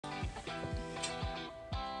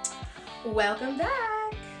Welcome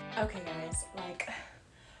back. Okay guys, like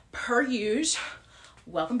per usual,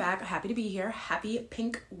 welcome back. Happy to be here. Happy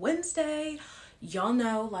Pink Wednesday. Y'all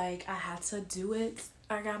know like I had to do it.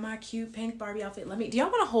 I got my cute pink Barbie outfit. Do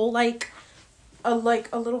y'all want to hold like a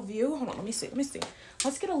little view? Hold on, let me see.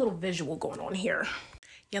 Let's get a little visual going on here.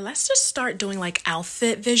 Yeah, let's just start doing like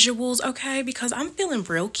outfit visuals, okay? Because I'm feeling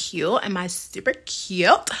real cute in my super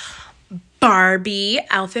cute Barbie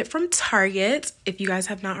outfit from Target. If you guys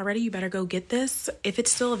have not already, you better go get this if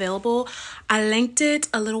it's still available. I linked it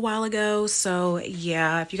a little while ago, so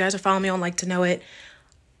yeah, if you guys are following me on Like to Know It,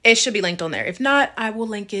 it should be linked on there. If not, I will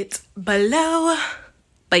link it below.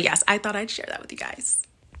 But yes, I thought I'd share that with you guys.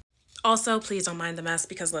 Also, please don't mind the mess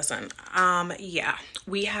because listen, yeah,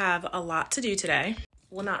 we have a lot to do today.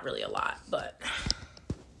 Well, not really a lot, but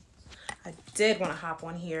I did want to hop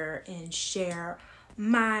on here and share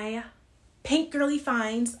my pink girly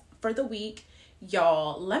finds for the week.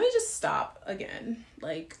 Y'all, let me just stop again.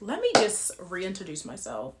 Let me just reintroduce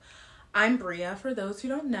myself. I'm Bria, for those who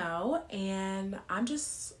don't know, and I'm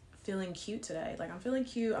just feeling cute today. I'm feeling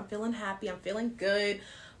cute, I'm feeling happy, I'm feeling good.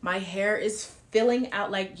 My hair is filling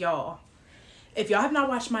out. Y'all, if y'all have not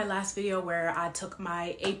watched my last video where I took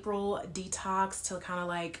my April detox to kind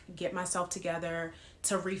of get myself together,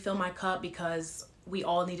 to refill my cup, because we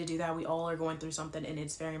all need to do that. We all are going through something and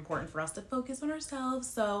it's very important for us to focus on ourselves.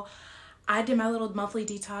 So I did my little monthly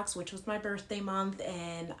detox, which was my birthday month,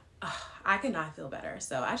 and I could not feel better.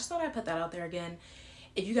 So I just thought I'd put that out there again.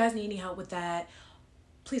 If you guys need any help with that,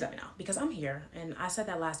 please let me know because I'm here. And I said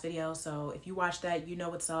that last video, so if you watched that, you know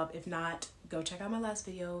what's up. If not, go check out my last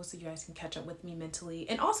video so you guys can catch up with me mentally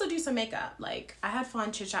and also do some makeup. I had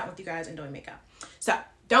fun chit-chatting with you guys and doing makeup. So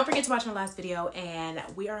don't forget to watch my last video, and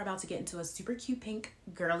we are about to get into a super cute pink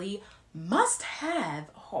girly must-have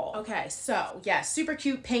haul. Okay, so yeah, super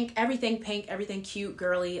cute pink, everything cute,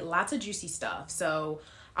 girly, lots of juicy stuff. So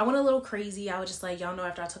I went a little crazy. I was just y'all know,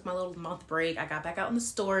 after I took my little month break, I got back out in the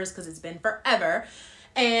stores because it's been forever.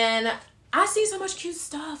 And I see so much cute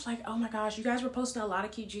stuff. Oh my gosh, you guys were posting a lot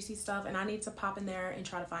of cute, juicy stuff, and I need to pop in there and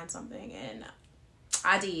try to find something, and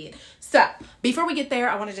I did. So before we get there,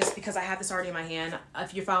 I want to just, because I have this already in my hand,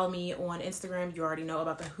 if you follow me on Instagram, you already know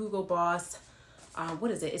about the Hugo Boss. What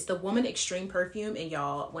is it? It's the Woman Extreme perfume. And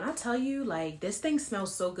y'all, when I tell you, this thing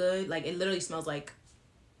smells so good, it literally smells like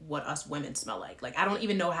what us women smell like. I don't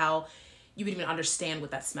even know how you would even understand what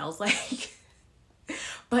that smells like.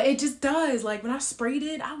 But it just does. When I sprayed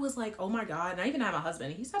it, I was like, oh my God. And I even had my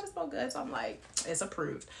husband, he said it smelled good. So I'm like, it's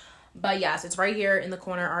approved. But yes, it's right here in the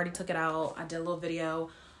corner. I already took it out. I did a little video.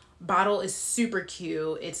 Bottle is super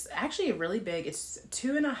cute. It's actually really big. It's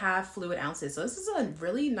 2.5 fluid ounces. So this is a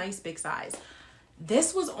really nice big size.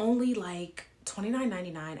 This was only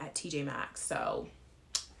 $29.99 at TJ Maxx. So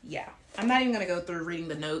yeah, I'm not even going to go through reading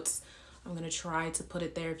the notes. I'm going to try to put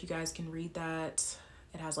it there if you guys can read that.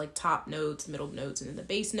 It has top notes, middle notes, and then the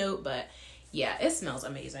base note. But yeah, it smells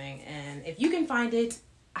amazing. And if you can find it,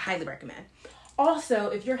 I highly recommend. Also,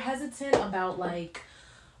 if you're hesitant about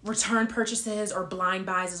return purchases or blind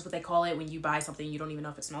buys is what they call it, when you buy something you don't even know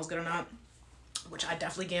if it smells good or not, which I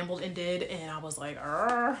definitely gambled and did, and I was like,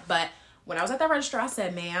 Arr. But when I was at that register, I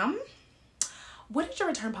said, ma'am, what is your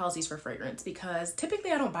return policies for fragrance? Because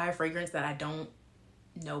typically I don't buy a fragrance that I don't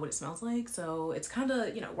know what it smells like, so it's kind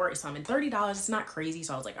of, worrisome. And $30, it's not crazy,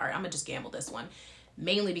 so I was like, all right, I'm gonna just gamble this one,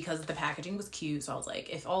 mainly because the packaging was cute. So I was like,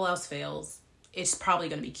 if all else fails, it's probably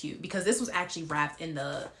gonna be cute, because this was actually wrapped in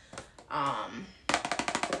the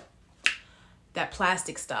that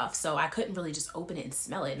plastic stuff, so I couldn't really just open it and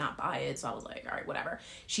smell it and not buy it. So I was like, all right, whatever.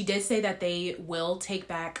 She did say that they will take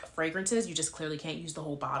back fragrances, you just clearly can't use the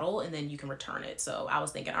whole bottle, and then you can return it. So I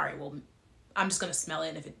was thinking, all right, well, I'm just gonna smell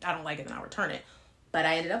it, and if I don't like it, then I'll return it. But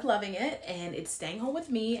I ended up loving it, and it's staying home with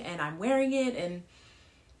me, and I'm wearing it, and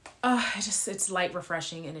it's light,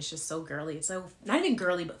 refreshing, and it's just so girly. It's so, not even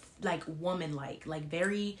girly, but woman-like,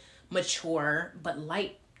 very mature, but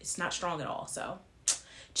light. It's not strong at all. So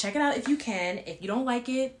check it out if you can. If you don't like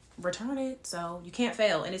it, return it. So you can't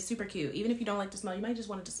fail, and it's super cute. Even if you don't like the smell, you might just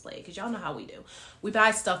want to display it, because y'all know how we do. We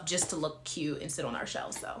buy stuff just to look cute and sit on our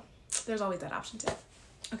shelves, so there's always that option too.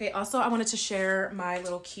 Okay, also I wanted to share my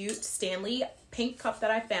little cute Stanley pink cup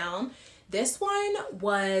that I found. This one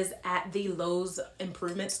was at the Lowe's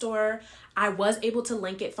improvement store. I was able to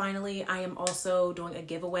link it finally. I am also doing a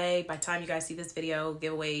giveaway. By the time you guys see this video,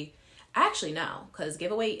 giveaway, actually no, because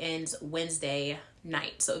giveaway ends Wednesday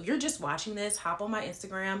night. So if you're just watching this, hop on my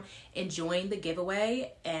Instagram and join the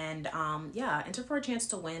giveaway, and yeah, enter for a chance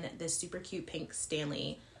to win this super cute pink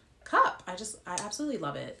Stanley cup. I absolutely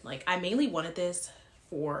love it. I mainly wanted this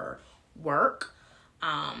for work.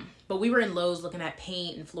 But we were in Lowe's looking at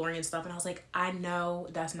paint and flooring and stuff, and I was like, I know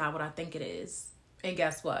that's not what I think it is. And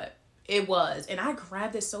guess what? It was. And I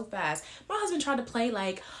grabbed it so fast. My husband tried to play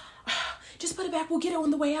like, just put it back, we'll get it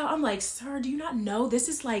on the way out. I'm like, sir, do you not know this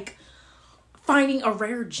is like finding a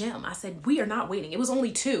rare gem? I said, we are not waiting. It was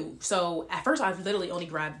only 2. So at first I literally only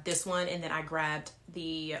grabbed this one, and then I grabbed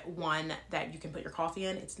the one that you can put your coffee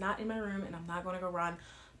in. It's not in my room, and I'm not going to go run,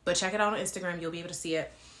 but check it out on Instagram. You'll be able to see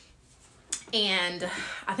it. And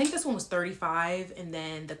I think this one was $35, and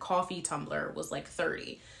then the coffee tumbler was like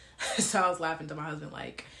 $30. So I was laughing to my husband,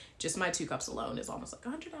 like, just my 2 cups alone is almost like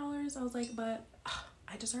 $100. I was like, but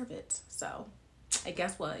I deserve it. So I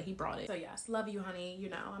guess what? He brought it. So yes, love you, honey. You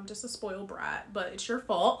know, I'm just a spoiled brat, but it's your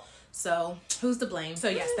fault. So who's to blame? So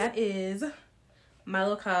yes, that is my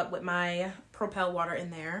little cup with my Propel water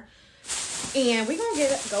in there. And we're going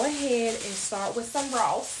to go ahead and start with some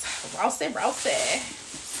Rousey.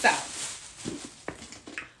 So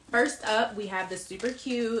first up, we have this super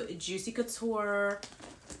cute Juicy Couture.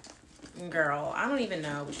 Girl, I don't even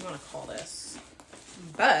know what you want to call this.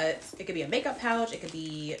 But it could be a makeup pouch. It could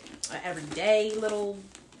be an everyday little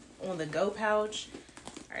on-the-go pouch.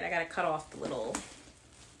 All right, I got to cut off the little...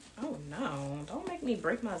 Oh, no. Don't make me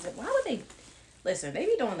break my zip. Why would they... Listen, they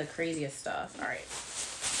be doing the craziest stuff. All right.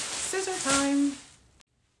 Scissor time.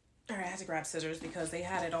 All right, I had to grab scissors because they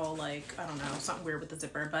had it all like, I don't know, something weird with the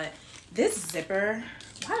zipper. But this zipper...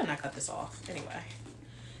 Why didn't I cut this off? Anyway.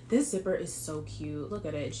 This zipper is so cute. Look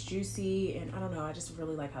at it. It's juicy, and I don't know. I just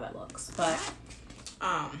really like how that looks. But...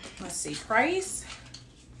 let's see, price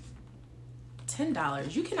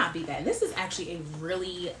 $10. You cannot beat that. And this is actually a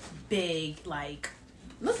really big, like,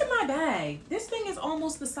 look at my bag. This thing is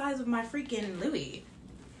almost the size of my freaking Louis.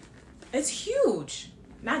 It's huge.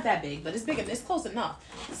 Not that big, but it's big. It's close enough.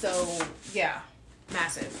 So yeah,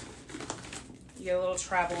 massive. You get a little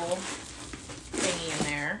travel thingy in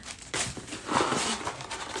there.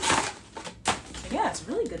 Yeah, it's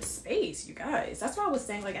really good space, you guys. That's why I was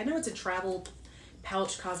saying, like, I know it's a travel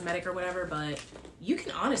pouch cosmetic or whatever, but you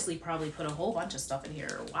can honestly probably put a whole bunch of stuff in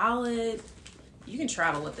here. Wallet, you can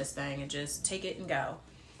travel with this thing and just take it and go.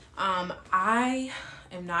 I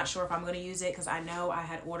am not sure if I'm going to use it because I know I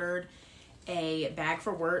had ordered a bag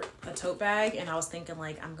for work, a tote bag, and I was thinking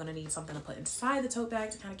like I'm going to need something to put inside the tote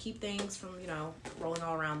bag to kind of keep things from, you know, rolling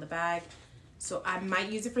all around the bag. So I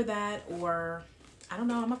might use it for that, or I don't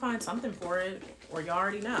know, I'm going to find something for it, or y'all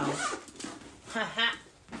already know.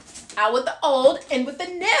 Out with the old and with the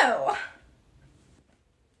new.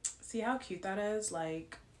 See how cute that is?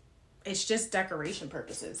 Like, it's just decoration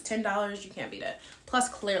purposes. $10, you can't beat it. Plus,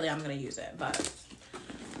 clearly I'm going to use it, but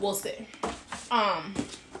we'll see. All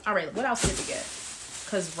right, what else did we get?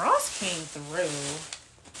 Because Ross came through.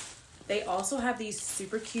 They also have these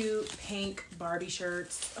super cute pink Barbie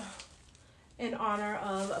shirts in honor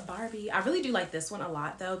of Barbie. I really do like this one a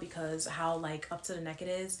lot, though, because how, like, up to the neck it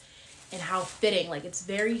is. And how fitting, like it's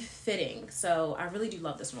very fitting. So I really do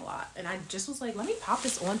love this one a lot. And I just was like, let me pop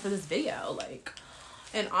this on for this video, like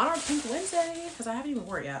in honor of Pink Wednesday, because I haven't even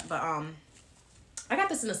worn it yet. But I got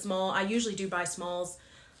this in a small. I usually do buy smalls,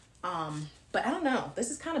 but I don't know.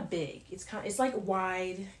 This is kind of big. It's like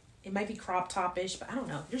wide. It might be crop top-ish, but I don't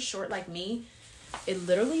know. If you're short like me, it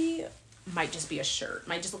literally might just be a shirt.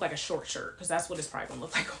 Might just look like a short shirt, because that's what it's probably gonna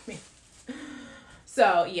look like on me.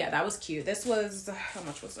 So yeah, that was cute. This was, how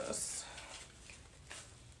much was this?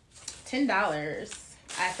 $10.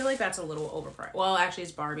 I feel like that's a little overpriced. Well, actually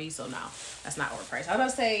it's Barbie, so no, that's not overpriced. I was about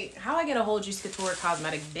to say, how I get a whole Juicy Couture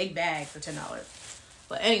cosmetic big bag for $10?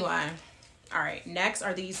 But anyway, all right, next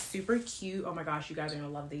are these super cute, oh my gosh, you guys are gonna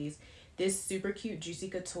love these. This super cute Juicy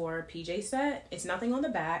Couture PJ set. It's nothing on the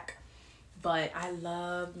back, but I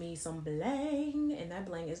love me some bling, and that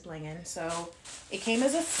bling is blinging. So it came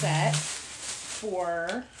as a set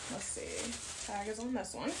for, let's see, tag is on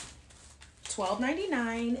this one,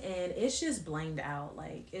 $12.99, and it's just blinged out.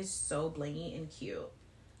 Like, it's so blingy and cute.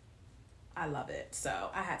 I love it. So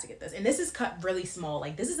I had to get this, and this is cut really small.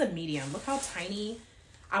 Like, this is a medium. Look how tiny.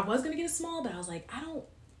 I was gonna get a small, but I was like, I don't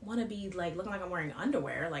want to be like looking like I'm wearing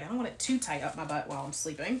underwear. Like, I don't want it too tight up my butt while I'm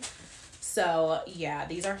sleeping. So yeah,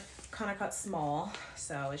 these are kind of cut small,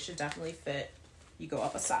 so it should definitely fit. You go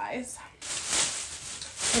up a size.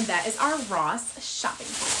 And that is our Ross shopping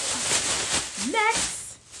haul. Next.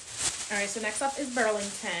 All right, so next up is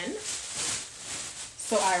Burlington.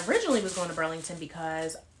 So I originally was going to Burlington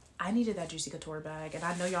because I needed that Juicy Couture bag. And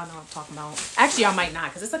I know y'all know what I'm talking about. Actually, y'all might not,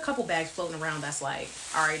 because it's a couple bags floating around that's like,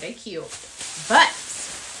 all right, they cute. But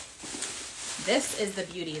this is the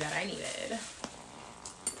beauty that I needed.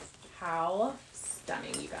 How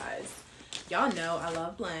stunning, you guys. Y'all know I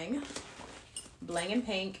love bling. Bling and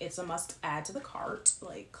pink. It's a must add to the cart,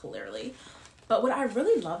 like, clearly. But what I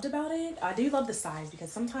really loved about it, I do love the size,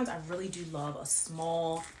 because sometimes I really do love a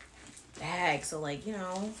small bag. So, like, you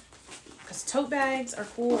know, because tote bags are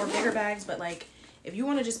cool, or bigger bags, but, like, if you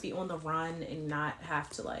want to just be on the run and not have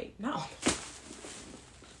to, like, no.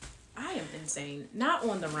 I am insane. Not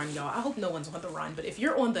on the run, y'all. I hope no one's on the run, but if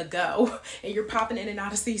you're on the go and you're popping in and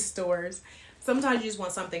out of these stores, sometimes you just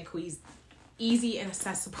want something easy and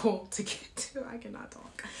accessible to get to. I cannot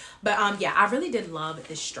talk. But yeah, I really did love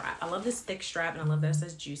this strap. I love this thick strap, and I love that it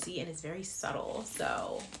says juicy, and it's very subtle.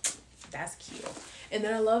 So that's cute. And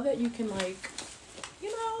then I love that you can, like, you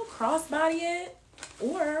know, crossbody it,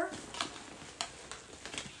 or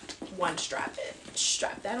one strap it.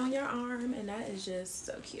 Strap that on your arm, and that is just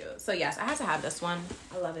so cute. So yes, I had to have this one.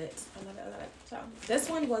 I love it. I love it. I love it. So this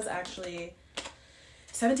one was actually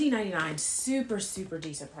 $17.99. Super, super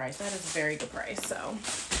decent price. That is a very good price. So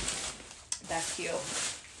that's cute.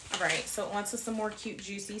 All right, so on to some more cute,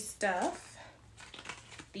 juicy stuff.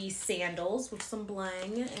 These sandals with some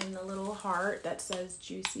bling and a little heart that says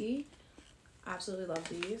juicy. Absolutely love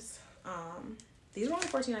these. These were only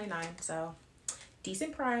 $14.99, so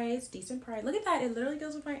decent price, decent price. Look at that. It literally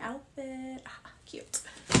goes with my outfit. Cute.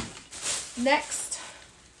 Next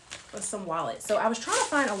was some wallets. So I was trying to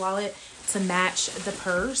find a wallet to match the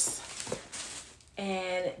purse,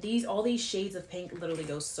 and all these shades of pink literally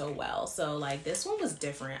go so well. So, like, this one was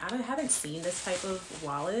different. I haven't seen this type of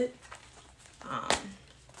wallet.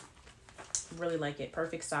 Really like it.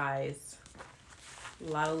 Perfect size.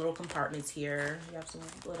 A lot of little compartments here. You have some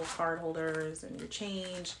little card holders and your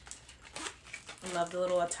change. I love the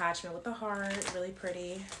little attachment with the heart. Really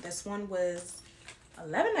pretty. This one was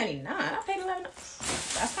 $11.99. I paid $11.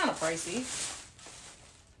 That's kind of pricey.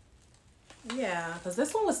 Yeah, because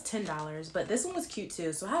this one was $10, but this one was cute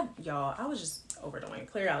too. So I was just overdoing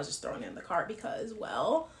it. Clearly, I was just throwing it in the cart because,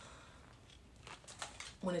 well,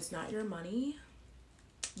 when it's not your money,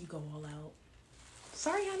 you go all out.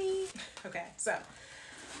 Sorry, honey. Okay, so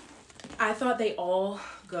I thought they all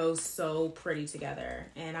go so pretty together,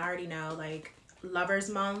 and I already know, like, Lovers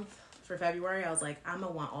Month for February, I was like, I'm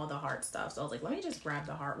gonna want all the heart stuff. So I was like, let me just grab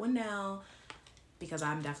the heart one now, because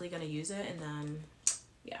I'm definitely gonna use it. And then,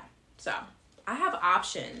 yeah, so I have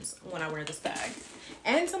options when I wear this bag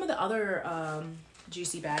and some of the other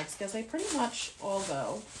juicy bags, because they pretty much all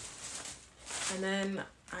go. And then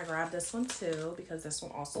I grabbed this one too, because this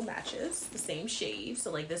one also matches the same shade.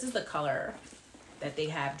 So, like, this is the color that they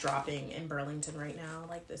have dropping in Burlington right now,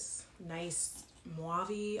 like this nice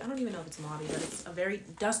mauve. I don't even know if it's mauve, but it's a very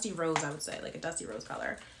dusty rose, I would say, like a dusty rose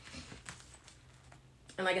color.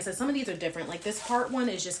 And like I said, some of these are different. Like this heart one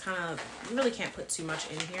is just kind of, you really can't put too much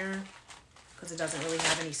in here because it doesn't really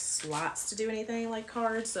have any slots to do anything like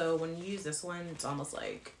cards. So when you use this one, it's almost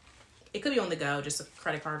like it could be on the go, just a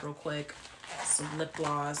credit card real quick, some lip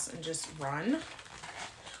gloss, and just run.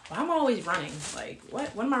 Well, I'm always running. Like,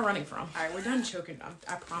 what am I running from? All right, we're done choking.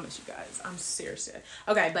 I promise you guys. I'm serious.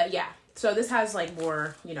 Okay, but yeah. So this has, like,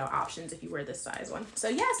 more, you know, options if you wear this size one. So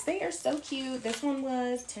yes, they are so cute. This one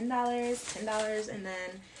was $10, and then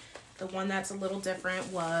the one that's a little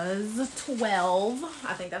different was $12.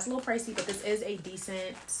 I think that's a little pricey, but this is a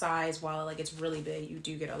decent size. While, like, it's really big, you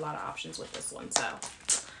do get a lot of options with this one. So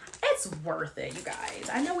it's worth it, you guys.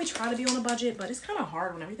 I know we try to be on a budget, but it's kind of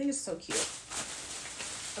hard when everything is so cute.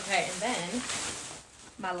 Okay, and then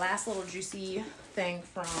my last little juicy thing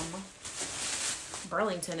from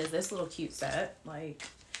Burlington is this little cute set. Like,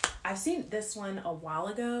 I've seen this one a while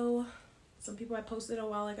ago. Some people had posted a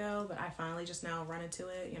while ago, but I finally just now run into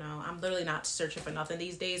it. You know, I'm literally not searching for nothing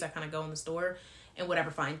these days. I kind of go in the store, and whatever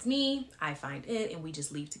finds me, I find it, and we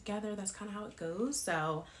just leave together. That's kind of how it goes.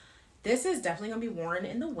 So this is definitely going to be worn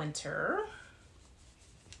in the winter.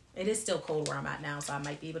 It is still cold where I'm at now, so I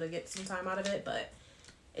might be able to get some time out of it, but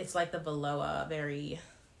it's like the velour, very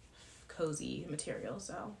cozy material.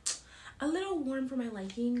 So a little warm for my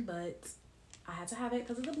liking, but I had to have it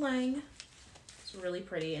because of the bling. It's really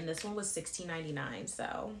pretty. And this one was $16.99.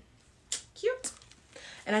 So cute.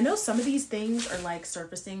 And I know some of these things are like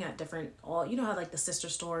surfacing at different, you know how like the sister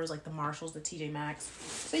stores, like the Marshalls, the TJ Maxx.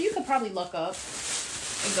 So you could probably look up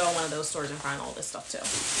and go to one of those stores and find all this stuff too.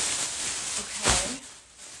 Okay.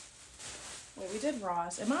 Wait, we did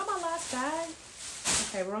Ross. Am I on my last bag?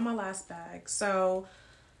 Okay, we're on my last bag. So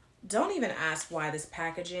don't even ask why this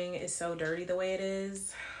packaging is so dirty the way it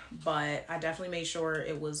is, but I definitely made sure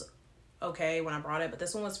it was okay when I brought it. But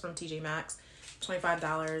this one was from TJ Maxx,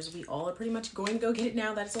 $25. We all are pretty much going to go get it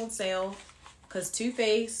now that it's on sale, because Too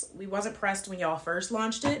Faced, we wasn't pressed when y'all first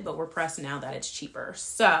launched it, but we're pressed now that it's cheaper.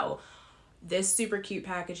 So this super cute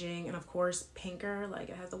packaging, and of course pinker, like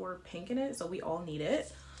it has the word pink in it, so we all need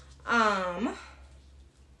it.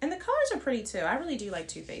 And the colors are pretty too. I really do like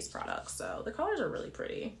Too Faced products, so the colors are really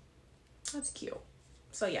pretty. That's cute.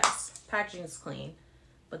 So yes, packaging is clean,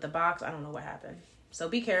 but the box, I don't know what happened. So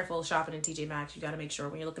be careful shopping in TJ Maxx. You got to make sure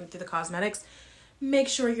when you're looking through the cosmetics, make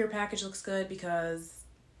sure your package looks good, because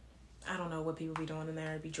I don't know what people be doing in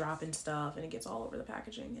there. Be dropping stuff and it gets all over the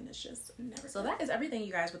packaging, and it's just never. So that is everything,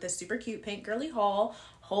 you guys, with this super cute pink girly haul.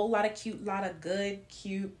 Whole lot of good,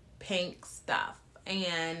 cute pink stuff.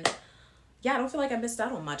 And yeah, I don't feel like I missed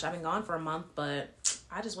out on much. I've been gone for a month, but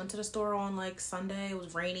I just went to the store on like Sunday. It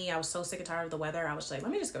was rainy. I was so sick and tired of the weather. I was like,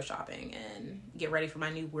 let me just go shopping and get ready for my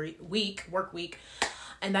new work week.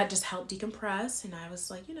 And that just helped decompress. And I was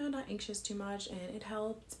like, you know, not anxious too much. And it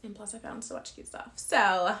helped. And plus I found so much cute stuff.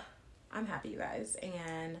 So I'm happy, you guys.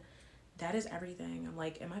 And that is everything. I'm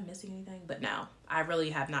like, am I missing anything? But no, I really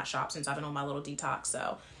have not shopped since I've been on my little detox.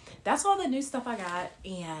 So that's all the new stuff I got.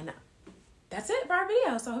 And that's it for our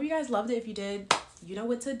video. So I hope you guys loved it. If you did, you know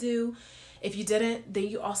what to do. If you didn't, then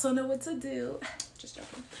you also know what to do. Just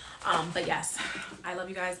joking. But yes, I love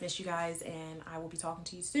you guys, miss you guys, and I will be talking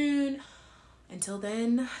to you soon. Until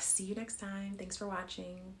then, see you next time. Thanks for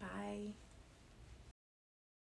watching. Bye.